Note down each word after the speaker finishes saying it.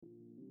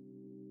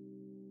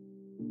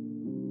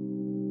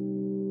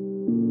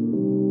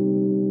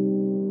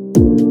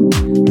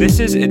This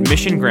is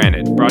Admission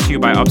Granted, brought to you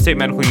by Upstate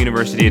Medical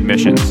University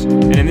Admissions.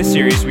 And in this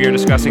series, we are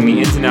discussing the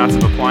ins and outs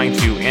of applying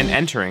to and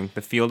entering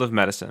the field of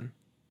medicine.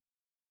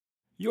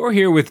 You're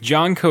here with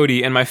John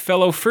Cody and my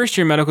fellow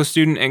first-year medical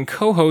student and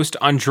co-host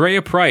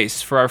Andrea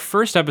Price for our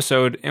first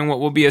episode in what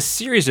will be a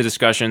series of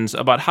discussions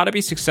about how to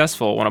be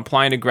successful when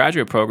applying to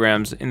graduate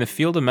programs in the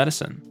field of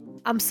medicine.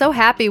 I'm so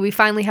happy we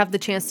finally have the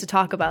chance to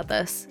talk about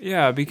this.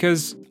 Yeah,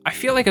 because I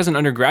feel like as an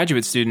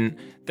undergraduate student,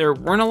 there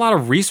weren't a lot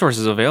of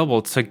resources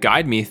available to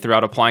guide me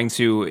throughout applying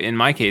to, in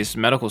my case,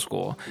 medical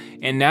school,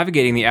 and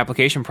navigating the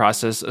application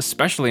process,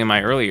 especially in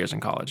my early years in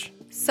college.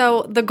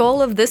 So, the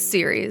goal of this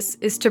series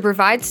is to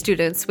provide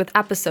students with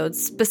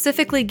episodes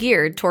specifically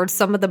geared towards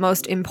some of the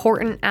most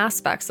important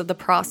aspects of the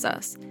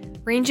process,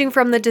 ranging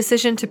from the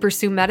decision to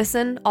pursue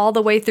medicine all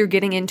the way through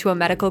getting into a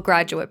medical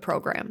graduate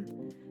program.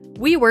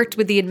 We worked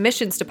with the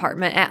admissions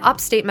department at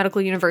Upstate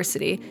Medical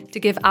University to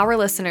give our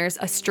listeners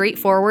a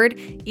straightforward,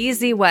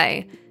 easy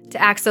way to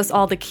access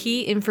all the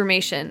key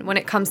information when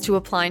it comes to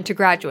applying to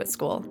graduate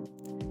school.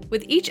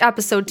 With each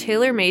episode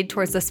tailor-made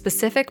towards a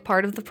specific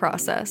part of the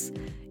process,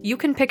 you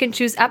can pick and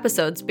choose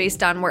episodes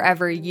based on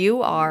wherever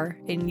you are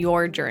in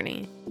your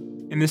journey.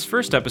 In this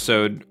first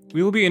episode,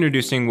 we will be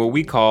introducing what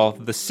we call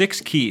the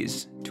 6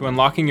 keys to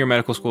unlocking your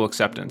medical school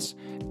acceptance,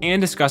 and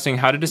discussing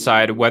how to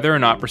decide whether or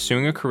not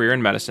pursuing a career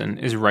in medicine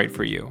is right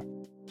for you.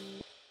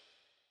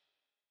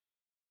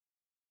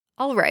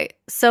 All right,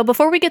 so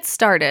before we get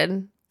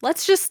started,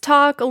 let's just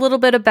talk a little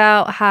bit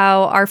about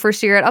how our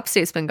first year at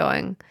Upstate's been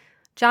going.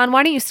 John,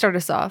 why don't you start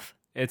us off?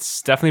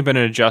 It's definitely been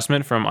an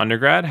adjustment from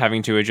undergrad,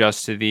 having to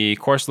adjust to the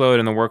course load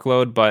and the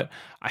workload, but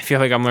I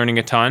feel like I'm learning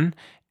a ton,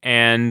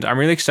 and I'm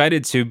really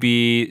excited to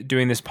be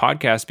doing this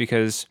podcast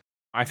because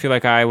I feel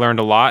like I learned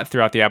a lot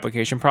throughout the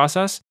application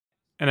process.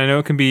 And I know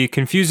it can be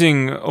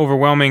confusing,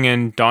 overwhelming,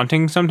 and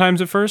daunting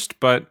sometimes at first,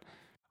 but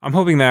I'm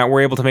hoping that we're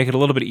able to make it a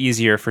little bit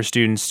easier for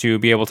students to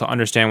be able to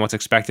understand what's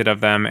expected of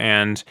them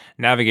and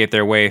navigate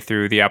their way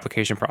through the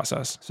application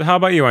process. So how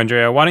about you,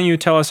 Andrea? Why don't you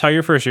tell us how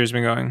your first year's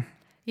been going?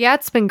 Yeah,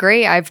 it's been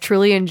great. I've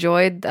truly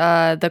enjoyed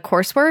the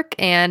coursework,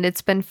 and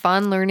it's been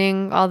fun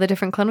learning all the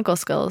different clinical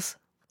skills.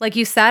 Like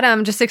you said,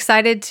 I'm just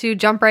excited to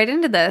jump right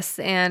into this.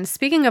 And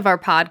speaking of our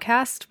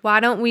podcast,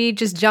 why don't we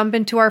just jump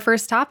into our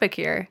first topic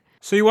here?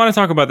 So you want to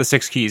talk about the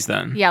 6 keys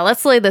then? Yeah,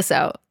 let's lay this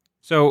out.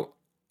 So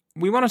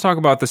we want to talk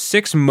about the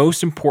 6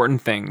 most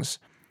important things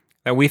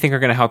that we think are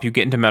going to help you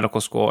get into medical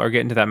school or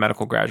get into that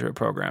medical graduate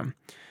program.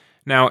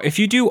 Now, if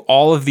you do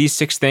all of these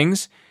 6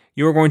 things,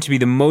 you are going to be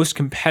the most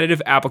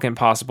competitive applicant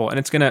possible, and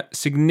it's going to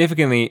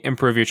significantly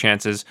improve your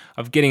chances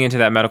of getting into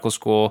that medical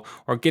school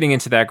or getting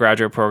into that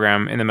graduate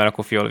program in the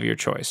medical field of your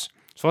choice.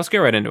 So let's get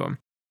right into them.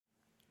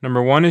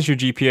 Number 1 is your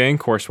GPA and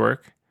coursework.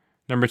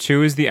 Number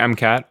 2 is the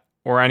MCAT,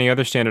 or any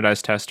other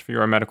standardized test for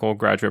your medical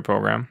graduate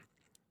program.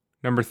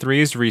 Number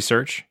 3 is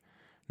research.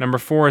 Number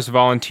 4 is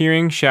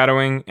volunteering,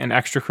 shadowing, and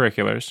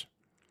extracurriculars.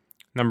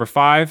 Number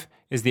 5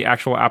 is the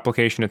actual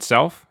application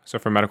itself. So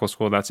for medical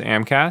school, that's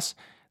AMCAS.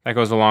 That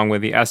goes along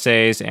with the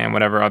essays and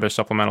whatever other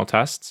supplemental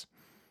tests.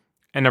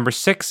 And number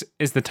 6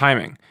 is the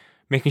timing,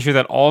 making sure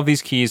that all of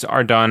these keys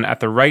are done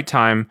at the right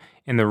time,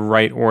 in the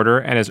right order,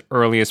 and as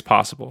early as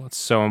possible. It's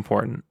so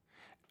important.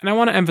 And I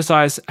want to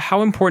emphasize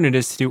how important it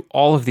is to do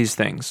all of these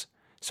things.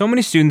 So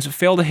many students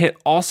fail to hit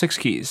all 6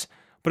 keys,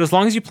 but as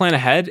long as you plan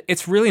ahead,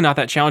 it's really not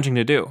that challenging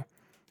to do.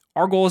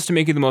 Our goal is to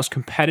make you the most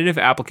competitive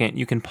applicant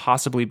you can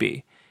possibly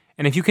be.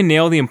 And if you can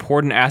nail the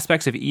important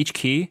aspects of each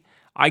key,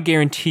 I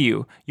guarantee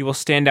you will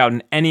stand out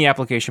in any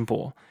application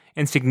pool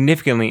and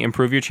significantly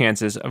improve your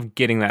chances of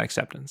getting that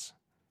acceptance.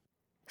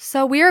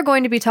 So we are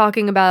going to be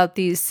talking about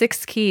these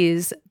 6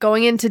 keys,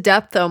 going into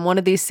depth on one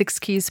of these 6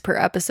 keys per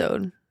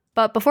episode.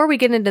 But before we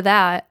get into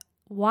that,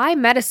 why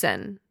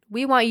medicine?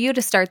 We want you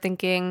to start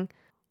thinking,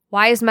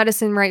 why is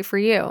medicine right for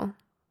you?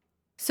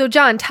 So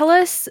John, tell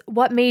us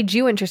what made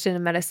you interested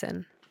in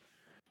medicine.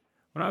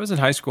 When I was in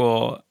high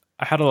school,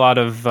 I had a lot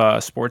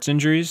of sports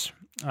injuries.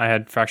 I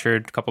had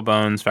fractured a couple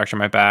bones, fractured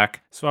my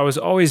back. So I was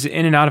always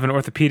in and out of an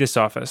orthopedist's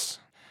office.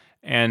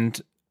 And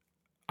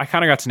I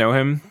kind of got to know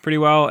him pretty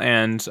well,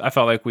 and I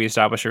felt like we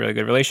established a really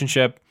good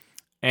relationship.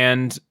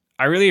 And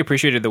I really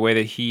appreciated the way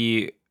that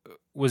he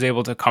was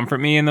able to comfort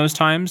me in those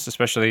times,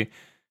 especially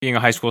being a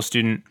high school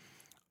student.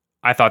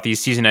 I thought these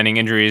season-ending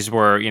injuries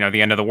were,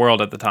 the end of the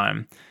world at the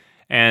time.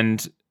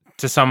 And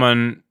to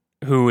someone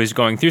who is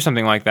going through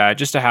something like that,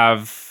 just to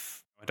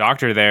have a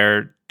doctor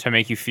there to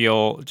make you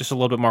feel just a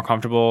little bit more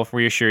comfortable,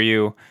 reassure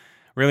you,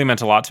 really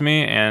meant a lot to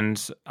me.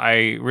 And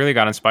I really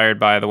got inspired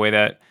by the way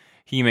that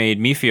he made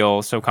me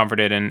feel so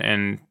comforted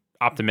and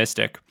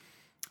optimistic.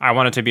 I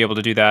wanted to be able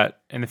to do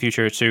that in the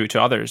future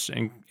to others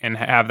and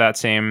have that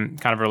same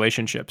kind of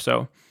relationship.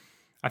 So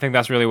I think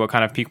that's really what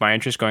kind of piqued my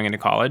interest going into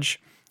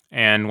college.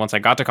 And once I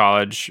got to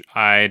college,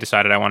 I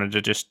decided I wanted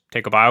to just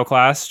take a bio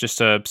class just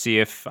to see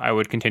if I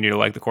would continue to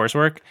like the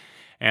coursework.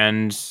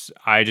 And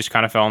I just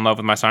kind of fell in love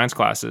with my science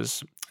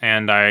classes.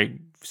 And I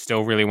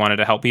still really wanted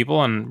to help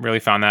people and really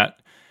found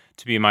that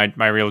to be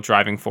my real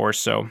driving force.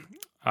 So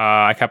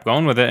I kept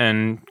going with it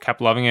and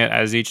kept loving it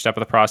as each step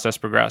of the process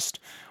progressed.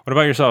 What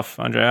about yourself,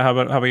 Andrea? How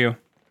about you?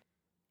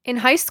 In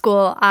high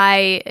school,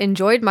 I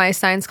enjoyed my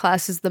science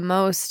classes the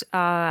most.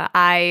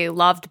 I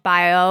loved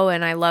bio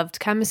and I loved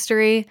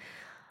chemistry.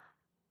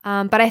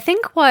 But I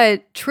think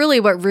what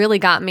really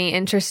got me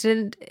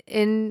interested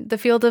in the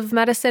field of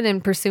medicine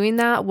and pursuing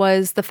that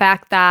was the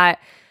fact that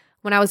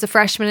when I was a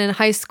freshman in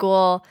high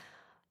school,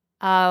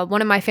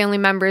 one of my family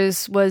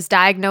members was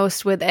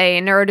diagnosed with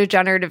a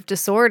neurodegenerative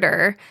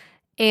disorder.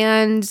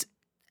 And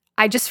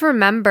I just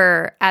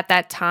remember at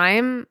that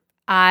time,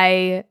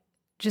 I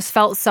just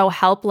felt so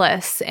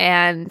helpless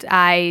and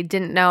I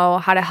didn't know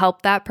how to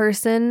help that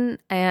person.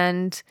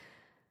 And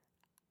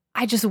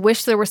I just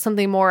wish there was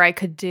something more I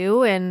could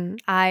do.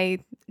 And I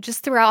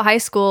just throughout high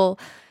school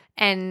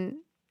and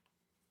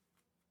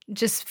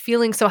just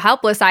feeling so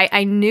helpless,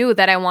 I knew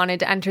that I wanted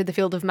to enter the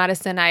field of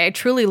medicine. I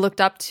truly looked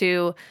up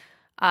to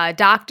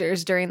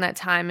doctors during that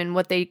time and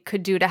what they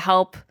could do to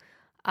help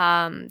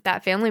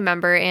that family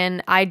member.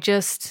 And I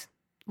just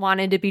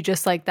wanted to be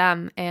just like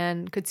them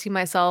and could see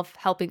myself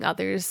helping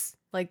others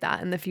like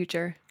that in the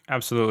future.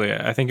 Absolutely.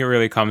 I think it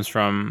really comes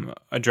from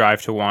a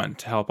drive to want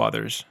to help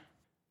others.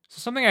 So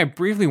something I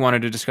briefly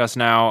wanted to discuss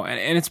now,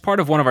 and it's part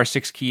of one of our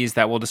 6 keys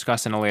that we'll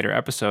discuss in a later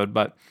episode,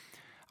 but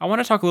I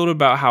want to talk a little bit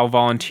about how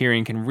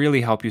volunteering can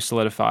really help you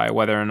solidify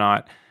whether or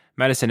not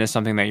medicine is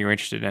something that you're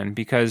interested in.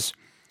 Because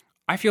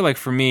I feel like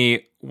for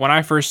me, when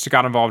I first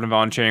got involved in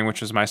volunteering,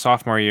 which was my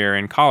sophomore year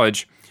in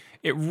college,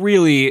 it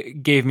really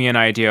gave me an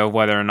idea of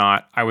whether or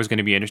not I was going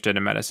to be interested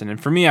in medicine.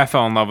 And for me, I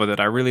fell in love with it.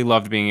 I really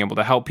loved being able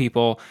to help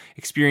people,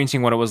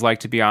 experiencing what it was like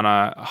to be on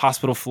a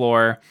hospital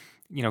floor,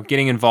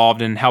 getting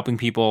involved in helping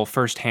people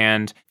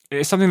firsthand.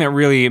 It's something that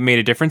really made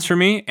a difference for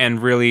me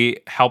and really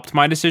helped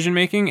my decision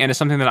making. And it's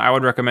something that I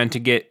would recommend to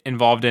get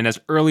involved in as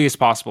early as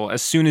possible.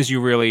 As soon as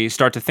you really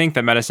start to think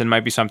that medicine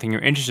might be something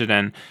you're interested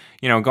in,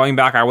 going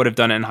back, I would have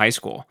done it in high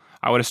school.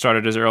 I would have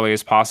started as early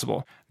as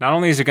possible. Not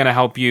only is it going to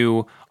help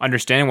you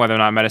understand whether or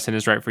not medicine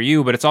is right for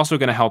you, but it's also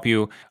going to help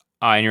you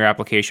in your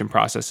application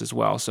process as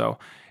well. So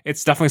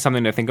it's definitely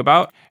something to think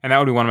about. And that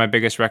would be one of my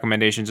biggest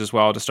recommendations as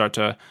well, to start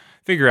to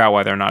figure out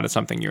whether or not it's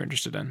something you're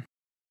interested in.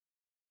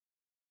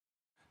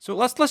 So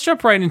let's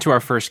jump right into our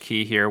first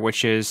key here,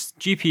 which is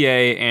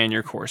GPA and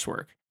your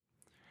coursework.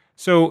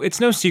 So it's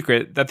no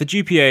secret that the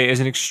GPA is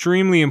an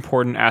extremely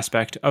important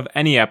aspect of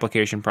any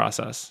application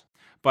process.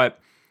 But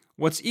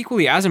what's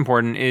equally as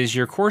important is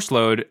your course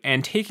load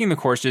and taking the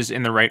courses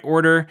in the right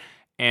order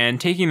and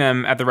taking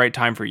them at the right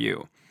time for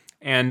you.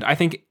 And I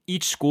think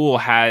each school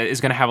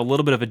is going to have a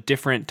little bit of a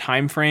different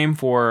time frame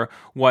for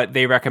what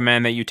they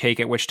recommend that you take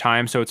at which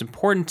time. So it's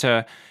important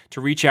to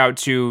reach out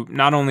to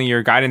not only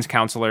your guidance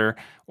counselor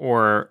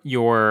or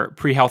your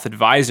pre-health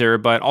advisor,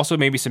 but also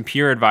maybe some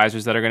peer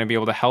advisors that are going to be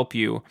able to help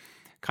you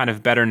kind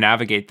of better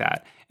navigate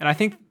that. And I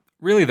think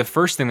really the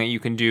first thing that you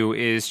can do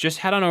is just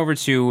head on over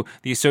to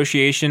the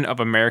Association of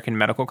American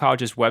Medical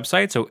Colleges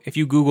website. So if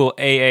you Google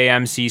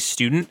AAMC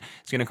student,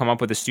 it's going to come up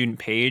with a student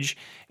page,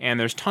 and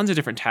there's tons of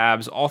different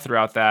tabs all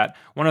throughout that,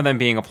 one of them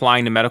being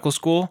applying to medical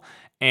school.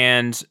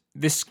 And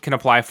this can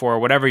apply for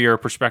whatever your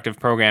prospective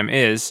program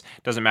is.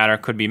 Doesn't matter.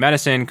 Could be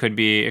medicine, could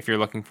be if you're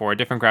looking for a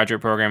different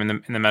graduate program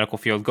in the medical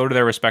field. Go to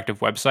their respective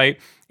website,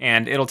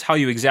 and it'll tell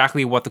you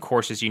exactly what the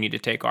courses you need to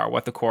take are,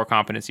 what the core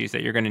competencies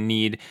that you're going to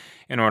need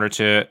in order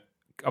to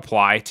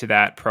apply to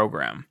that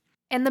program.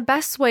 And the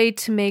best way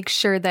to make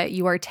sure that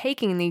you are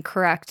taking the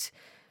correct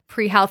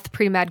pre-health,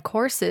 pre-med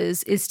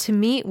courses is to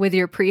meet with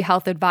your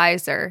pre-health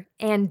advisor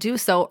and do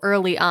so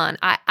early on.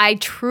 I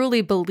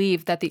truly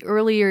believe that the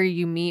earlier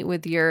you meet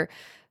with your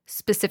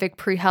specific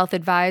pre-health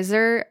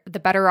advisor, the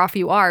better off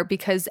you are,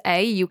 because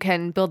A, you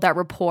can build that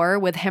rapport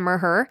with him or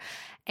her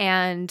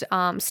and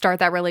start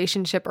that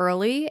relationship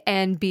early,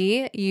 and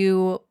B,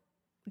 you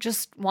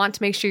just want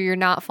to make sure you're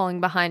not falling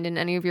behind in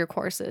any of your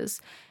courses.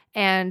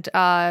 And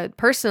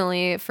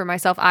personally, for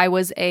myself, I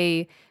was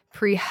a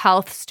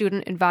pre-health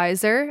student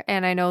advisor,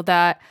 and I know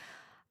that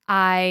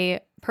I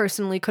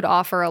personally could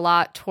offer a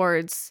lot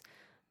towards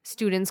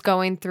students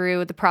going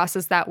through the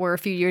process that were a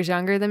few years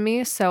younger than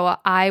me. So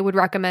I would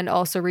recommend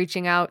also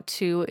reaching out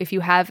to, if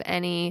you have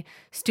any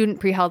student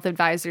pre-health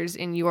advisors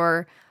in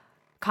your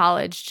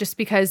college, just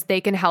because they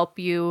can help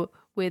you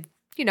with,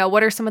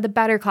 what are some of the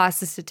better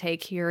classes to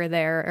take here or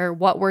there, or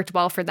what worked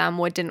well for them,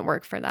 what didn't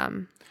work for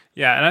them.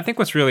 Yeah, and I think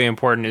what's really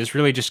important is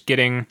really just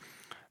getting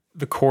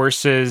the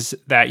courses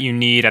that you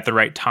need at the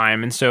right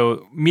time. And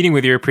so meeting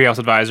with your pre-health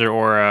advisor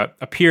or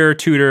a peer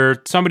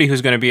tutor, somebody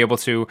who's going to be able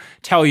to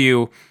tell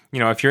you,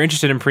 if you're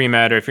interested in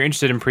pre-med or if you're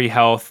interested in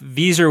pre-health,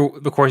 these are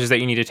the courses that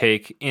you need to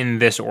take in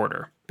this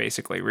order,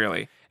 basically,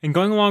 really. And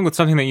going along with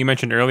something that you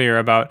mentioned earlier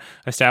about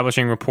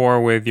establishing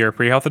rapport with your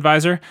pre-health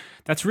advisor,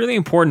 that's really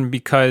important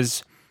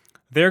because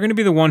they're going to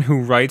be the one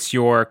who writes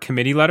your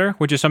committee letter,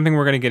 which is something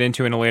we're going to get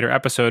into in a later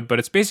episode, but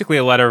it's basically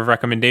a letter of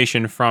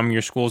recommendation from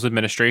your school's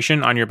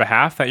administration on your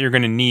behalf that you're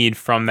going to need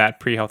from that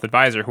pre-health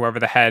advisor. Whoever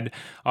the head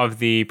of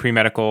the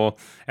pre-medical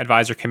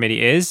advisor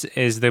committee is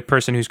the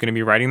person who's going to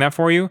be writing that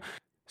for you.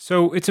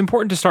 So it's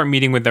important to start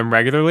meeting with them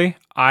regularly.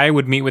 I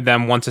would meet with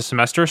them once a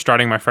semester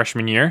starting my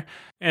freshman year.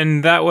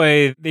 And that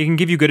way they can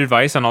give you good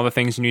advice on all the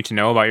things you need to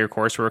know about your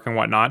coursework and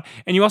whatnot.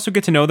 And you also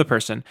get to know the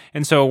person.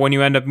 And so when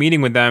you end up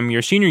meeting with them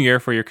your senior year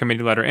for your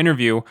committee letter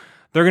interview,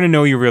 they're going to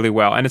know you really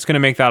well. And it's going to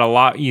make that a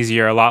lot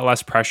easier, a lot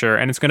less pressure,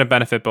 and it's going to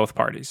benefit both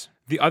parties.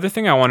 The other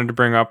thing I wanted to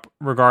bring up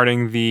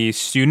regarding the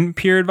student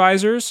peer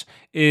advisors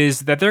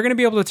is that they're going to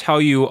be able to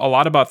tell you a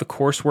lot about the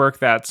coursework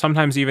that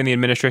sometimes even the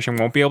administration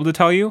won't be able to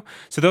tell you.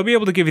 So they'll be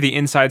able to give you the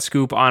inside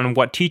scoop on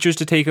what teachers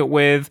to take it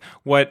with,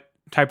 what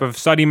type of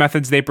study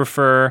methods they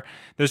prefer.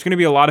 There's going to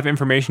be a lot of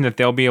information that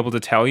they'll be able to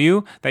tell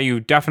you that you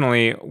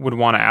definitely would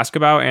want to ask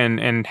about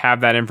and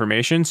have that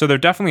information. So they're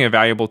definitely a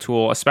valuable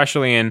tool,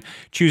 especially in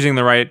choosing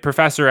the right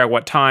professor at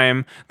what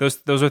time. Those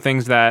are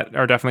things that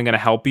are definitely going to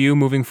help you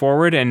moving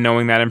forward, and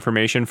knowing that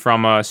information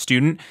from a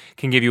student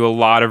can give you a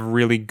lot of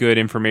really good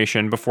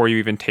information before you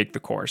even take the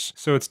course.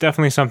 So it's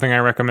definitely something I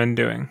recommend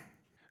doing.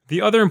 The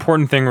other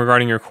important thing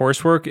regarding your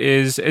coursework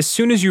is as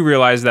soon as you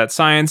realize that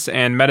science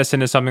and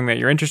medicine is something that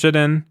you're interested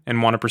in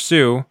and want to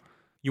pursue,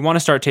 you want to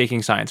start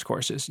taking science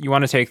courses. You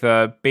want to take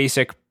the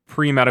basic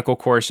pre-medical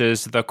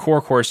courses, the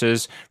core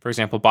courses, for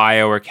example,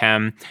 bio or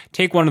chem.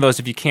 Take one of those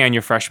if you can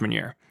your freshman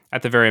year,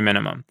 at the very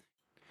minimum.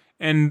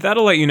 And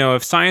that'll let you know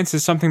if science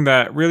is something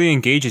that really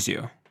engages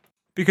you.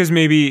 Because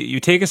maybe you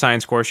take a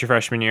science course your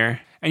freshman year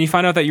and you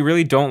find out that you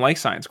really don't like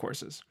science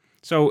courses.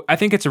 So I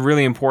think it's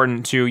really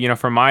important to,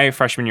 for my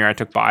freshman year, I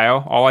took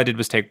bio. All I did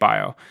was take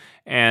bio.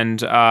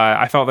 And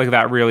I felt like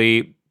that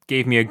really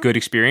gave me a good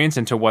experience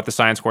into what the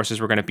science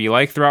courses were going to be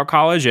like throughout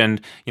college.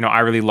 And, I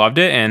really loved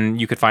it. And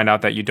you could find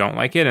out that you don't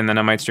like it, and then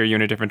it might steer you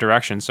in a different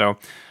direction. So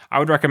I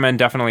would recommend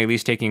definitely at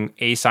least taking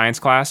a science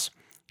class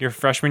your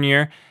freshman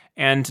year.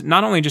 And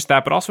not only just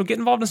that, but also get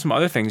involved in some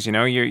other things.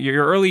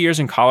 Your early years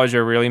in college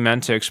are really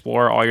meant to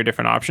explore all your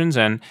different options.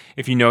 And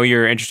if you know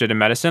you're interested in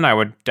medicine, I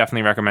would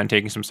definitely recommend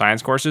taking some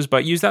science courses,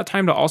 but use that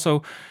time to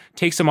also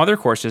take some other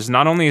courses.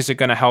 Not only is it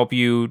going to help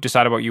you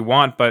decide what you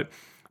want, but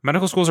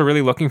medical schools are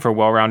really looking for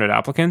well-rounded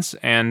applicants,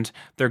 and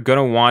they're going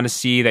to want to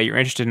see that you're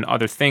interested in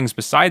other things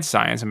besides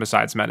science and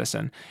besides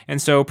medicine. And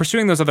so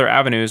pursuing those other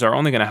avenues are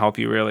only going to help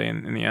you really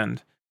in the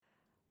end.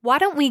 Why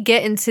don't we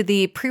get into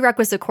the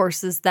prerequisite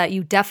courses that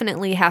you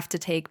definitely have to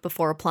take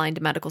before applying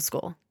to medical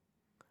school?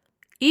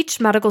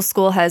 Each medical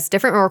school has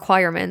different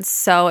requirements,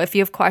 so if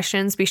you have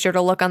questions, be sure to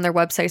look on their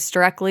websites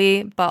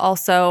directly, but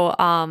also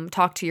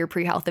talk to your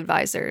pre-health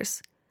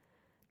advisors.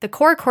 The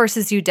core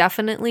courses you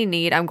definitely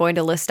need, I'm going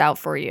to list out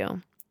for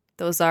you.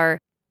 Those are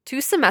 2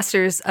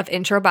 semesters of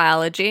intro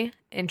biology,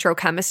 intro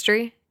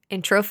chemistry,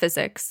 intro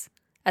physics,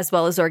 as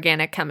well as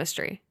organic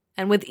chemistry.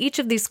 And with each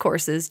of these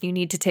courses, you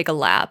need to take a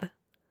lab.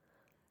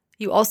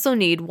 You also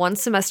need 1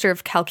 semester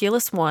of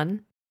Calculus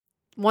 1,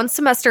 1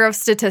 semester of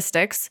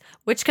Statistics,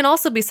 which can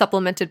also be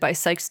supplemented by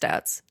Psych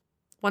Stats,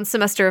 1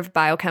 semester of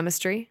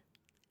Biochemistry,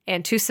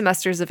 and 2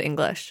 semesters of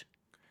English.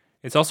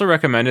 It's also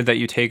recommended that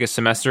you take a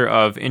semester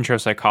of Intro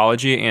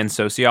Psychology and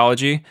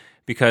Sociology,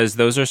 because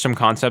those are some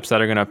concepts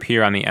that are going to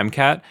appear on the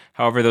MCAT.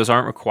 However, those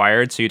aren't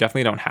required, so you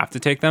definitely don't have to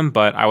take them,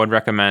 but I would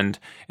recommend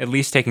at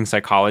least taking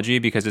psychology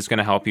because it's going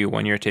to help you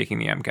when you're taking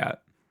the MCAT.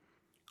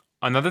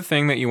 Another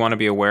thing that you want to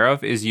be aware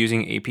of is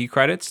using AP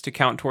credits to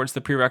count towards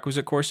the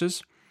prerequisite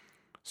courses.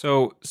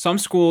 So some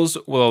schools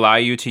will allow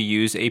you to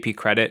use AP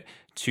credit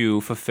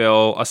to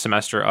fulfill a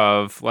semester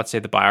of, let's say,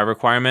 the bio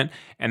requirement,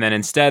 and then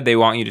instead they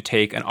want you to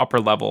take an upper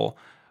level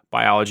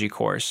biology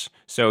course.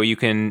 So you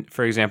can,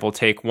 for example,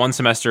 take 1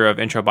 semester of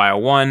Intro Bio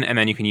 1, and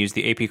then you can use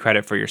the AP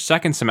credit for your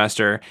second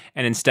semester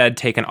and instead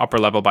take an upper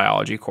level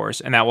biology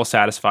course, and that will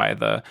satisfy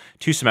the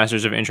 2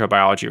 semesters of intro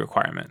biology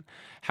requirement.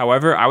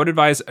 However, I would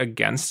advise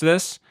against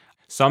this.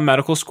 Some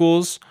medical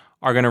schools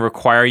are going to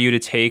require you to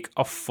take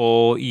a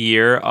full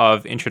year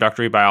of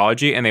introductory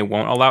biology, and they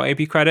won't allow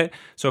AP credit.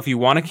 So if you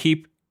want to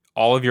keep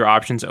all of your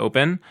options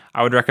open,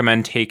 I would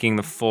recommend taking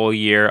the full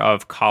year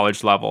of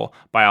college level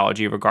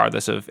biology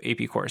regardless of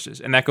AP courses.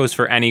 And that goes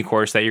for any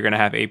course that you're going to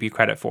have AP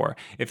credit for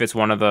if it's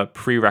one of the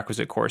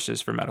prerequisite courses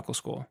for medical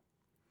school.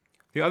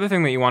 The other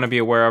thing that you want to be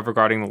aware of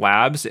regarding the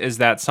labs is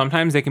that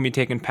sometimes they can be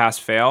taken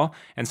pass-fail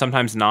and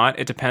sometimes not.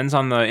 It depends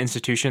on the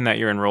institution that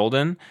you're enrolled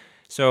in.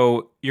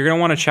 So you're going to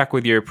want to check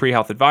with your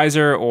pre-health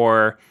advisor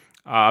or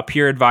a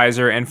peer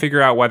advisor and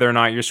figure out whether or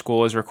not your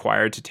school is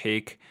required to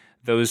take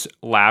those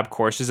lab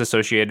courses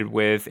associated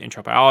with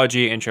intro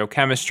biology, intro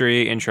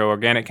chemistry, intro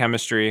organic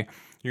chemistry.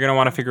 You're going to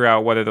want to figure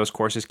out whether those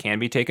courses can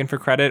be taken for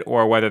credit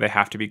or whether they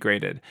have to be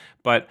graded.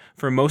 But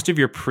for most of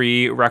your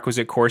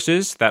prerequisite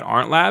courses that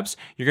aren't labs,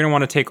 you're going to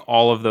want to take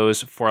all of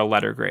those for a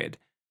letter grade.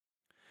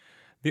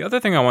 The other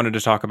thing I wanted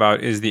to talk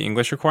about is the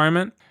English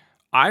requirement.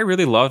 I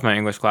really loved my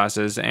English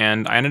classes,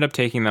 and I ended up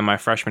taking them my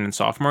freshman and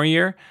sophomore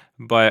year.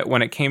 But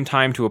when it came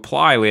time to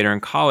apply later in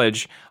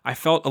college, I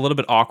felt a little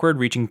bit awkward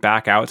reaching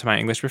back out to my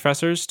English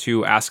professors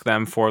to ask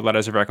them for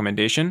letters of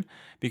recommendation,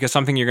 because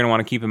something you're going to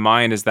want to keep in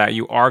mind is that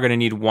you are going to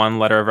need one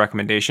letter of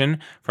recommendation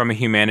from a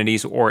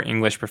humanities or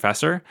English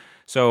professor.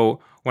 So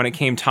when it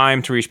came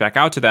time to reach back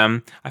out to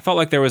them, I felt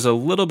like there was a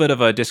little bit of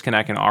a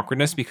disconnect and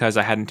awkwardness because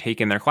I hadn't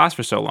taken their class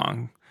for so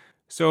long.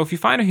 So if you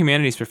find a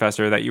humanities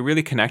professor that you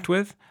really connect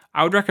with,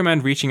 I would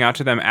recommend reaching out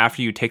to them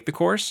after you take the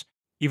course,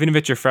 even if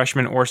it's your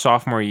freshman or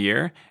sophomore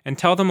year, and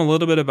tell them a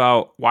little bit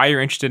about why you're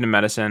interested in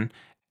medicine,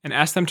 and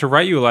ask them to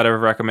write you a letter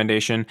of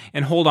recommendation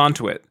and hold on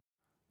to it.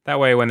 That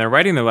way, when they're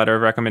writing the letter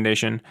of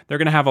recommendation, they're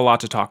going to have a lot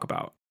to talk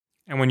about.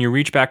 And when you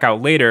reach back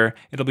out later,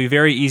 it'll be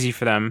very easy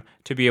for them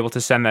to be able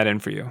to send that in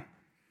for you.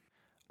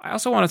 I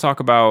also want to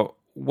talk about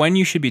when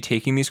you should be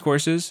taking these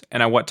courses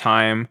and at what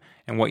time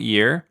and what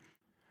year.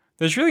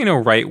 There's really no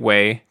right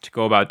way to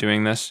go about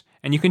doing this,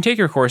 and you can take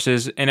your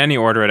courses in any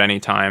order at any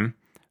time,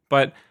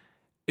 but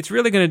it's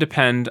really going to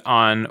depend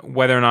on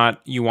whether or not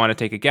you want to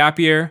take a gap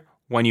year,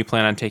 when you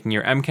plan on taking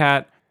your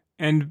MCAT,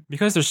 and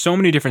because there's so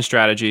many different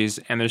strategies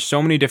and there's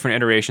so many different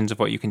iterations of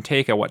what you can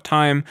take at what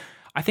time,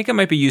 I think it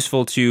might be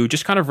useful to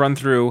just kind of run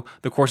through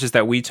the courses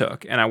that we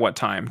took and at what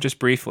time, just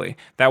briefly.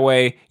 That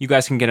way you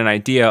guys can get an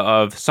idea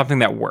of something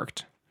that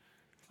worked.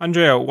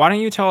 Andrea, why don't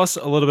you tell us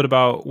a little bit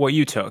about what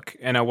you took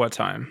and at what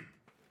time?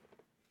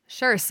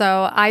 Sure.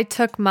 So I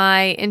took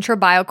my intro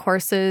bio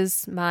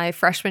courses my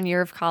freshman year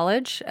of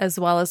college, as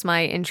well as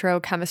my intro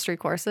chemistry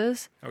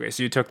courses. Okay,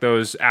 so you took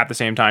those at the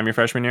same time your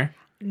freshman year?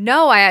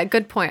 No,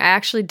 good point. I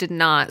actually did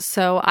not.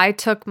 So I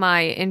took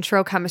my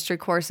intro chemistry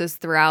courses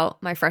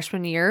throughout my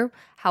freshman year.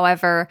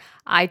 However,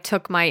 I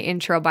took my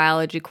intro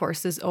biology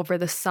courses over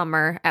the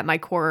summer at my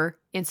core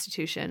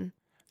institution.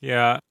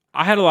 Yeah,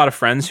 I had a lot of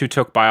friends who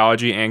took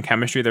biology and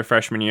chemistry their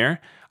freshman year.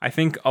 I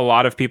think a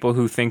lot of people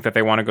who think that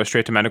they want to go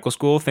straight to medical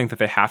school think that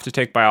they have to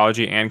take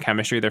biology and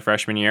chemistry their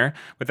freshman year,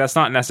 but that's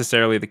not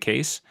necessarily the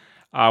case.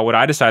 What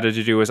I decided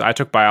to do was I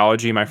took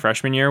biology my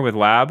freshman year with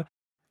lab,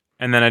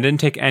 and then I didn't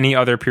take any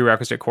other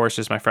prerequisite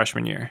courses my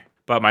freshman year.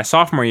 But my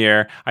sophomore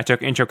year, I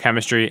took intro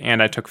chemistry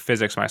and I took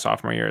physics my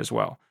sophomore year as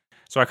well.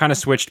 So I kind of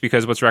switched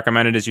because what's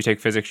recommended is you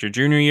take physics your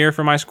junior year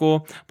for my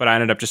school, but I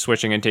ended up just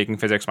switching and taking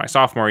physics my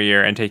sophomore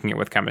year and taking it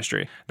with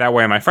chemistry. That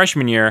way, my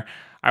freshman year,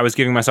 I was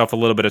giving myself a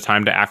little bit of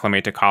time to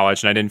acclimate to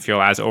college, and I didn't feel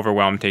as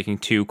overwhelmed taking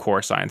 2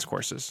 core science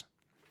courses.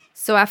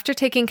 So after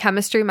taking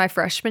chemistry my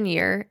freshman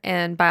year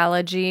and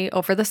biology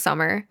over the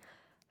summer,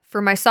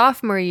 for my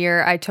sophomore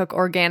year, I took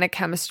organic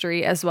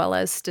chemistry as well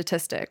as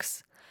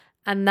statistics.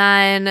 And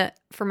then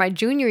for my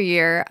junior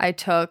year, I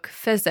took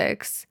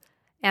physics,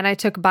 and I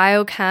took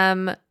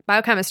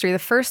biochemistry the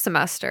first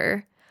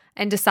semester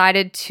and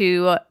decided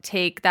to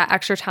take that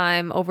extra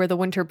time over the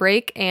winter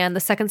break and the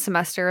second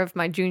semester of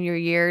my junior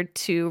year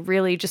to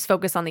really just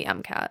focus on the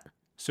MCAT.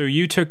 So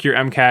you took your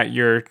MCAT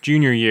your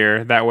junior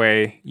year, that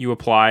way you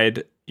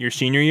applied your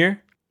senior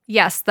year?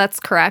 Yes, that's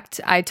correct.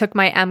 I took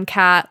my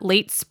MCAT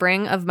late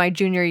spring of my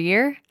junior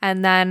year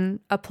and then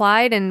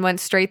applied and went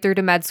straight through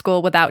to med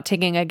school without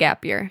taking a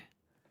gap year.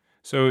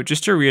 So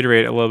just to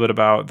reiterate a little bit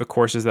about the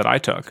courses that I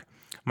took.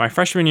 My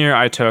freshman year,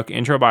 I took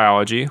intro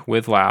biology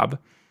with lab,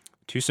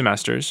 2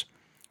 semesters.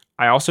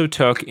 I also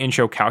took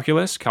intro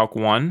calculus, Calc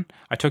 1.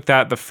 I took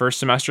that the first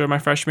semester of my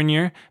freshman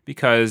year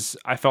because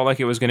I felt like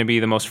it was going to be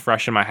the most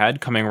fresh in my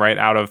head coming right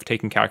out of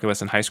taking calculus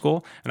in high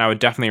school, and I would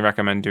definitely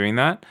recommend doing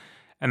that.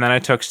 And then I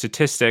took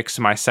statistics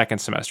my second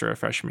semester of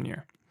freshman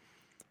year.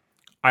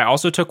 I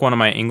also took one of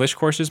my English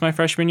courses my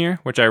freshman year,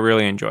 which I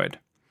really enjoyed.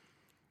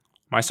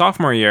 My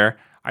sophomore year,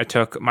 I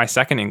took my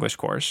second English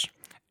course,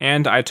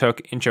 and I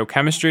took intro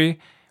chemistry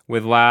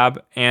with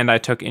lab, and I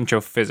took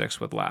intro physics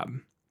with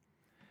lab.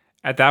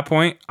 At that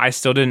point, I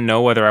still didn't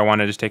know whether I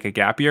wanted to take a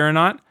gap year or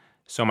not.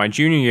 So my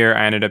junior year,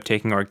 I ended up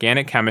taking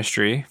organic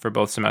chemistry for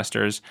both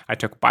semesters. I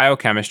took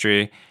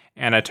biochemistry,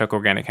 and I took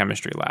organic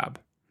chemistry lab.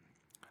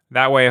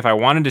 That way, if I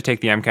wanted to take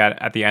the MCAT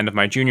at the end of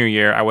my junior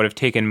year, I would have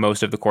taken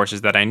most of the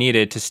courses that I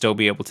needed to still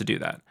be able to do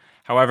that.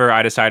 However,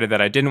 I decided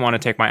that I didn't want to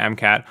take my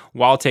MCAT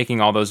while taking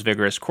all those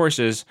vigorous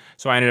courses,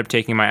 so I ended up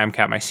taking my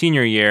MCAT my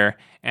senior year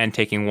and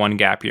taking 1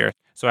 gap year.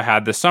 So I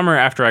had the summer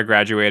after I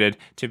graduated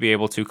to be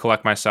able to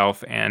collect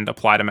myself and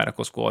apply to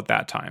medical school at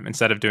that time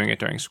instead of doing it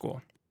during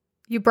school.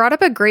 You brought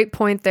up a great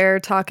point there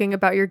talking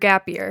about your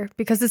gap year,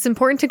 because it's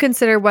important to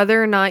consider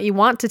whether or not you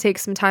want to take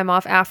some time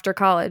off after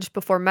college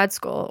before med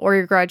school or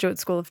your graduate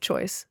school of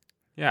choice.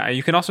 Yeah,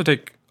 you can also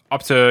take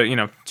up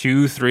to,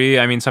 2, 3.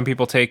 I mean, some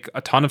people take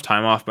a ton of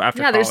time off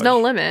after college. There's no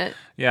limit.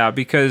 Yeah,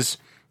 because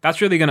that's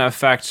really going to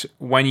affect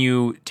when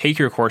you take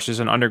your courses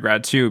in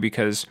undergrad too,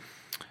 because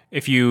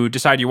if you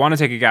decide you want to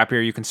take a gap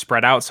year, you can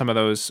spread out some of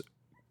those,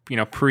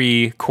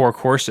 pre-core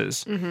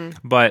courses.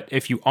 Mm-hmm. But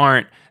if you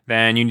aren't,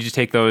 then you need to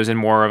take those in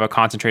more of a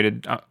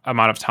concentrated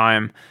amount of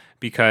time,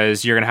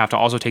 because you're going to have to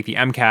also take the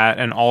MCAT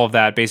and all of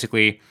that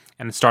basically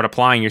and start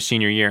applying your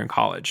senior year in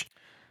college.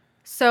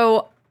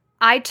 So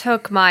I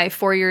took my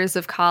 4 years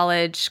of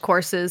college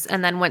courses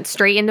and then went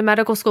straight into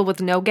medical school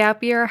with no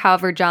gap year.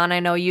 However, John, I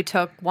know you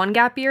took one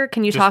gap year.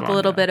 Can you talk a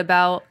little bit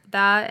about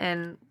that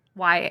and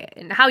why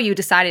and how you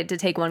decided to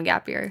take one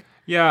gap year?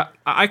 Yeah,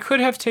 I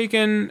could have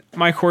taken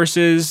my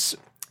courses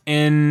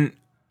in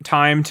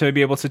time to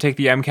be able to take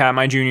the MCAT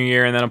my junior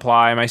year and then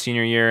apply my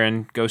senior year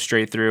and go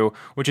straight through,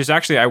 which is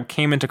actually, I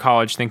came into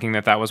college thinking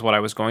that was what I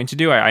was going to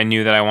do. I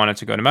knew that I wanted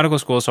to go to medical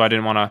school, so I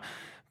didn't want to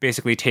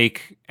basically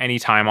take any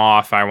time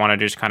off. I wanted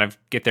to just kind of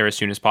get there as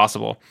soon as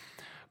possible.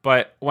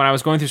 But when I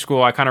was going through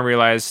school, I kind of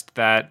realized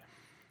that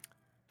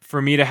for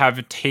me to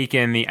have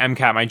taken the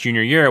MCAT my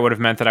junior year, it would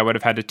have meant that I would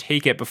have had to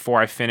take it before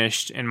I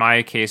finished. In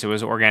my case, it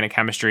was organic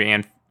chemistry,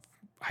 and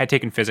I had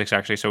taken physics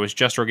actually, so it was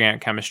just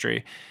organic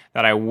chemistry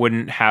that I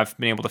wouldn't have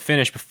been able to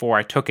finish before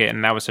I took it,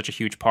 and that was such a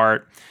huge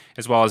part,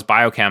 as well as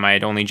biochem. I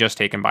had only just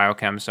taken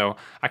biochem, so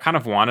I kind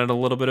of wanted a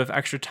little bit of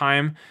extra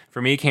time.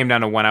 For me, it came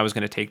down to when I was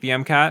going to take the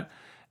MCAT.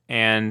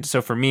 And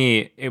so for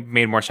me, it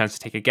made more sense to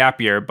take a gap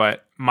year.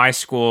 But my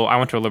school, I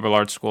went to a liberal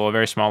arts school, a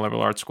very small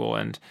liberal arts school,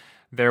 and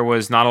there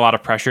was not a lot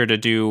of pressure to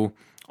do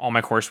all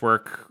my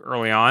coursework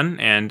early on,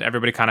 and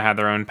everybody kind of had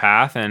their own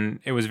path. And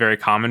it was very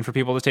common for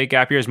people to take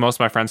gap years. Most of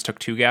my friends took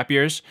 2 gap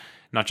years,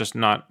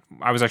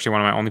 I was actually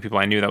one of my only people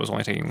I knew that was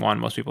only taking 1.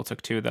 Most people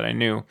took 2 that I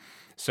knew.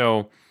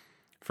 So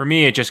for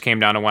me, it just came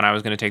down to when I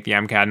was going to take the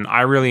MCAT, and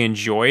I really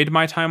enjoyed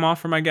my time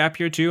off for my gap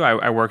year too.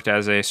 I worked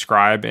as a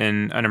scribe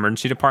in an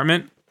emergency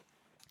department,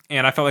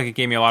 and I felt like it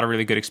gave me a lot of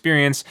really good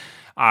experience.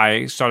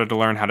 I started to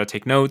learn how to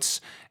take notes,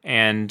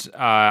 and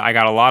I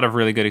got a lot of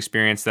really good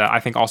experience that I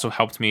think also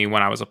helped me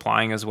when I was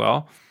applying as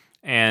well,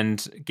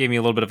 and gave me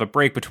a little bit of a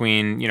break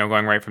between,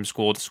 going right from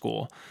school to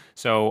school.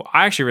 So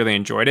I actually really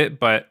enjoyed it,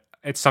 but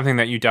it's something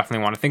that you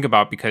definitely want to think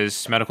about,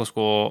 because medical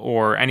school,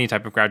 or any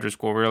type of graduate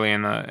school really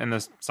in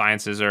the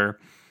sciences or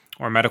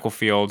medical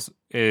fields,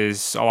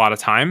 is a lot of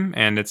time,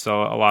 and it's a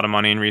lot of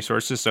money and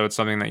resources. So it's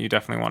something that you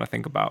definitely want to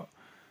think about.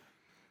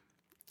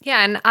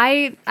 Yeah, and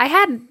I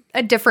had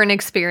a different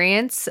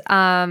experience.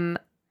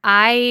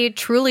 I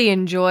truly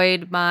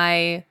enjoyed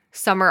my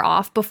summer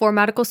off before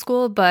medical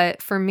school,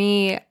 but for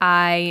me,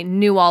 I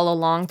knew all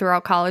along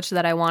throughout college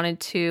that I wanted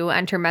to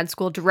enter med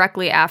school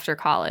directly after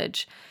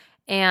college.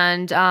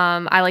 And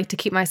I like to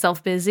keep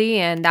myself busy,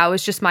 and that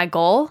was just my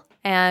goal.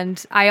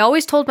 And I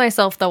always told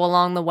myself, though,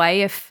 along the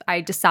way, if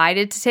I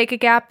decided to take a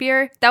gap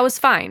year, that was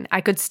fine.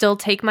 I could still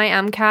take my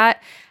MCAT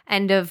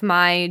end of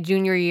my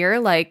junior year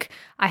like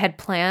I had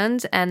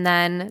planned, and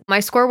then my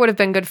score would have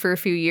been good for a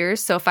few years.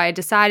 So if I had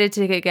decided to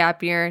take a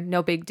gap year,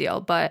 no big deal.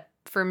 But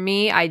for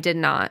me, I did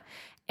not.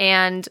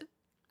 And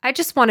I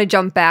just want to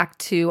jump back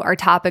to our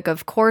topic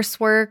of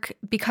coursework,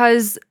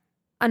 because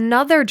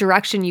another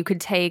direction you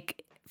could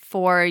take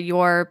for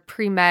your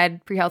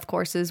pre-med, pre-health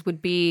courses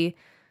would be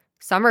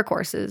summer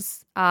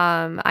courses.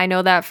 I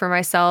know that for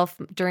myself,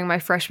 during my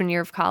freshman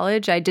year of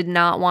college, I did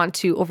not want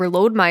to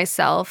overload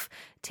myself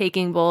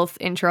taking both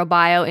intro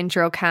bio,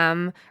 intro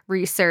chem,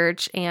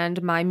 research,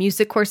 and my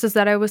music courses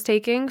that I was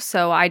taking.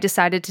 So I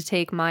decided to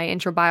take my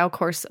intro bio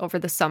course over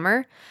the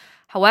summer.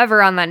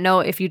 However, on that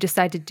note, if you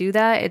decide to do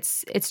that,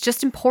 it's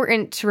just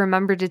important to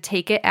remember to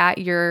take it at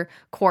your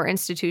core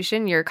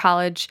institution, your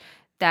college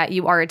that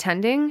you are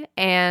attending.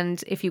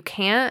 And if you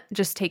can't,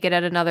 just take it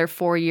at another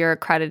 4-year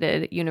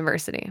accredited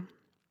university.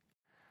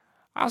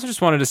 I also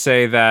just wanted to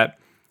say that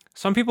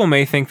some people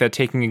may think that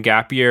taking a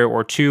gap year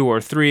or 2 or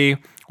 3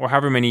 or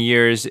however many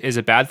years is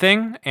a bad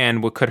thing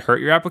and what could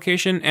hurt your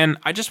application. And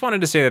I just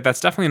wanted to say that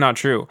that's definitely not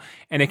true.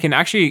 And it can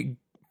actually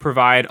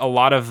provide a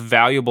lot of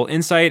valuable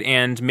insight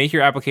and make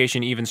your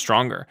application even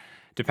stronger.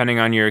 Depending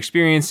on your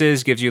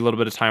experiences, gives you a little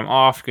bit of time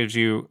off, gives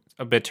you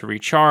a bit to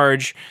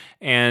recharge,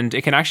 and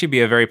it can actually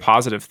be a very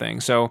positive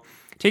thing. So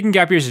taking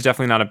gap years is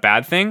definitely not a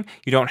bad thing.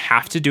 You don't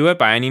have to do it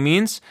by any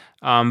means,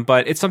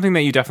 but it's something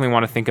that you definitely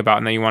want to think about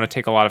and that you want to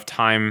take a lot of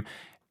time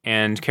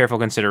and careful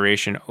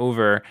consideration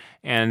over.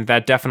 And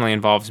that definitely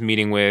involves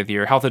meeting with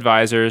your health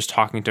advisors,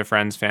 talking to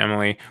friends,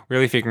 family,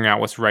 really figuring out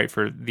what's right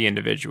for the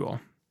individual.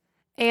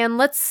 And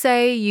let's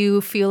say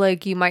you feel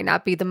like you might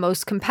not be the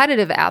most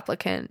competitive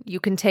applicant. You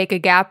can take a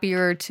gap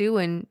year or 2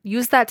 and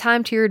use that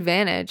time to your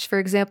advantage. For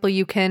example,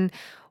 you can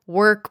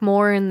work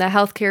more in the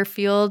healthcare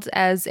field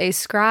as a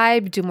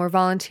scribe, do more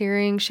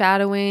volunteering,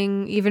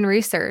 shadowing, even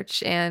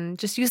research, and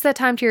just use that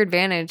time to your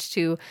advantage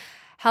to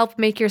help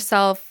make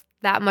yourself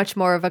that much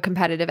more of a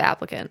competitive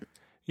applicant.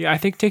 Yeah, I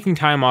think taking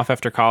time off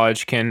after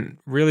college can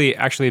really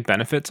actually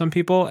benefit some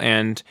people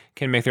and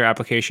can make their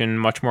application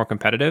much more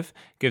competitive,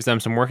 gives them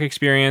some work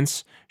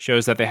experience,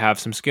 shows that they have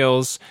some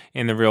skills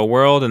in the real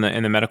world, in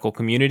the medical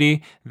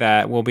community,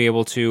 that will be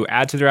able to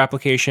add to their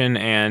application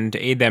and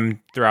aid them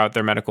throughout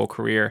their medical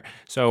career.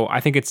 So I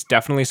think it's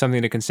definitely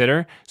something to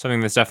consider,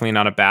 something that's definitely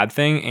not a bad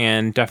thing,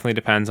 and definitely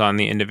depends on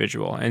the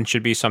individual and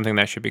should be something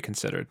that should be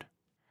considered.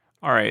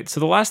 All right, so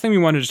the last thing we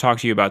wanted to talk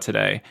to you about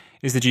today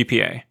is the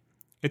GPA.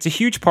 It's a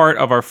huge part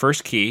of our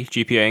first key,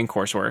 GPA and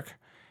coursework,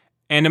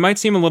 and it might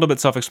seem a little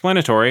bit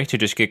self-explanatory to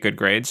just get good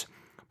grades,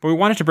 but we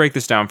wanted to break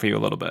this down for you a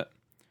little bit.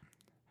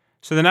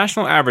 So the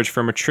national average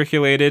for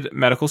matriculated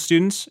medical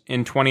students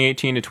in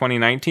 2018 to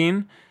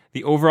 2019,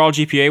 the overall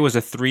GPA was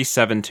a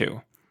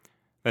 3.72.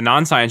 The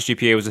non-science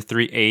GPA was a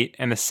 3.8,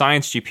 and the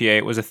science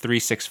GPA was a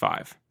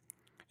 3.65.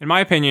 In my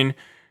opinion,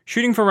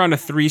 shooting for around a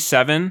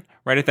 3.7,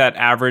 right at that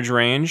average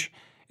range,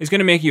 is going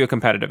to make you a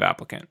competitive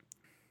applicant.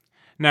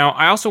 Now,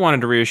 I also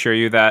wanted to reassure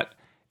you that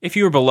if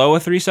you were below a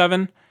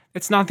 3.7,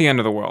 it's not the end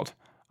of the world.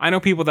 I know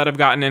people that have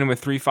gotten in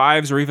with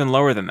 3.5s or even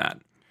lower than that.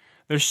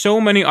 There's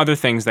so many other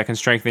things that can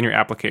strengthen your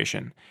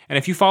application. And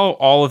if you follow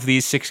all of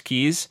these 6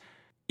 keys,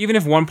 even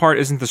if one part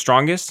isn't the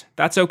strongest,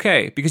 that's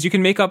okay, because you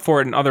can make up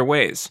for it in other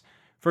ways.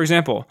 For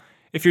example,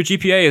 if your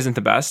GPA isn't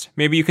the best,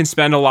 maybe you can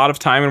spend a lot of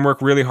time and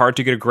work really hard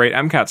to get a great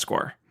MCAT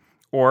score.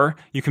 Or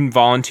you can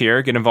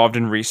volunteer, get involved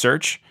in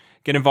research,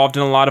 get involved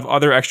in a lot of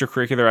other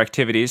extracurricular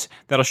activities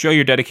that'll show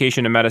your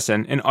dedication to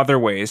medicine in other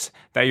ways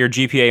that your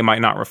GPA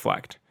might not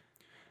reflect.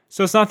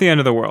 So it's not the end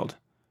of the world.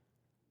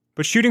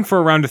 But shooting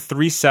for around a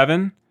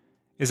 3.7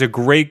 is a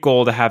great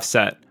goal to have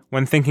set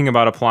when thinking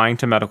about applying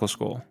to medical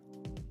school.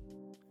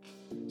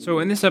 So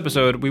in this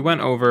episode, we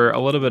went over a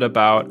little bit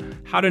about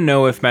how to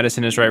know if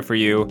medicine is right for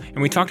you,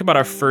 and we talked about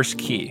our first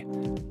key,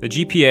 the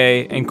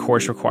GPA and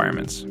course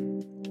requirements.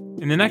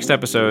 In the next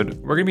episode,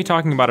 we're going to be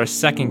talking about our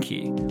second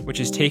key, which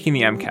is taking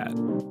the MCAT.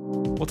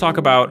 We'll talk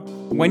about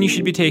when you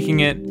should be taking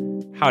it,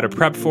 how to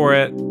prep for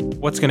it,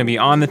 what's going to be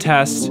on the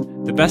test,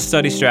 the best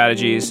study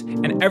strategies,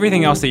 and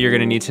everything else that you're going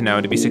to need to know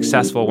to be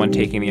successful when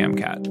taking the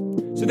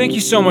MCAT. So thank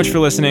you so much for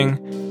listening,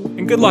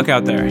 and good luck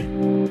out there.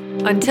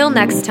 Until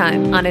next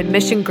time on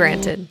Admission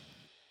Granted.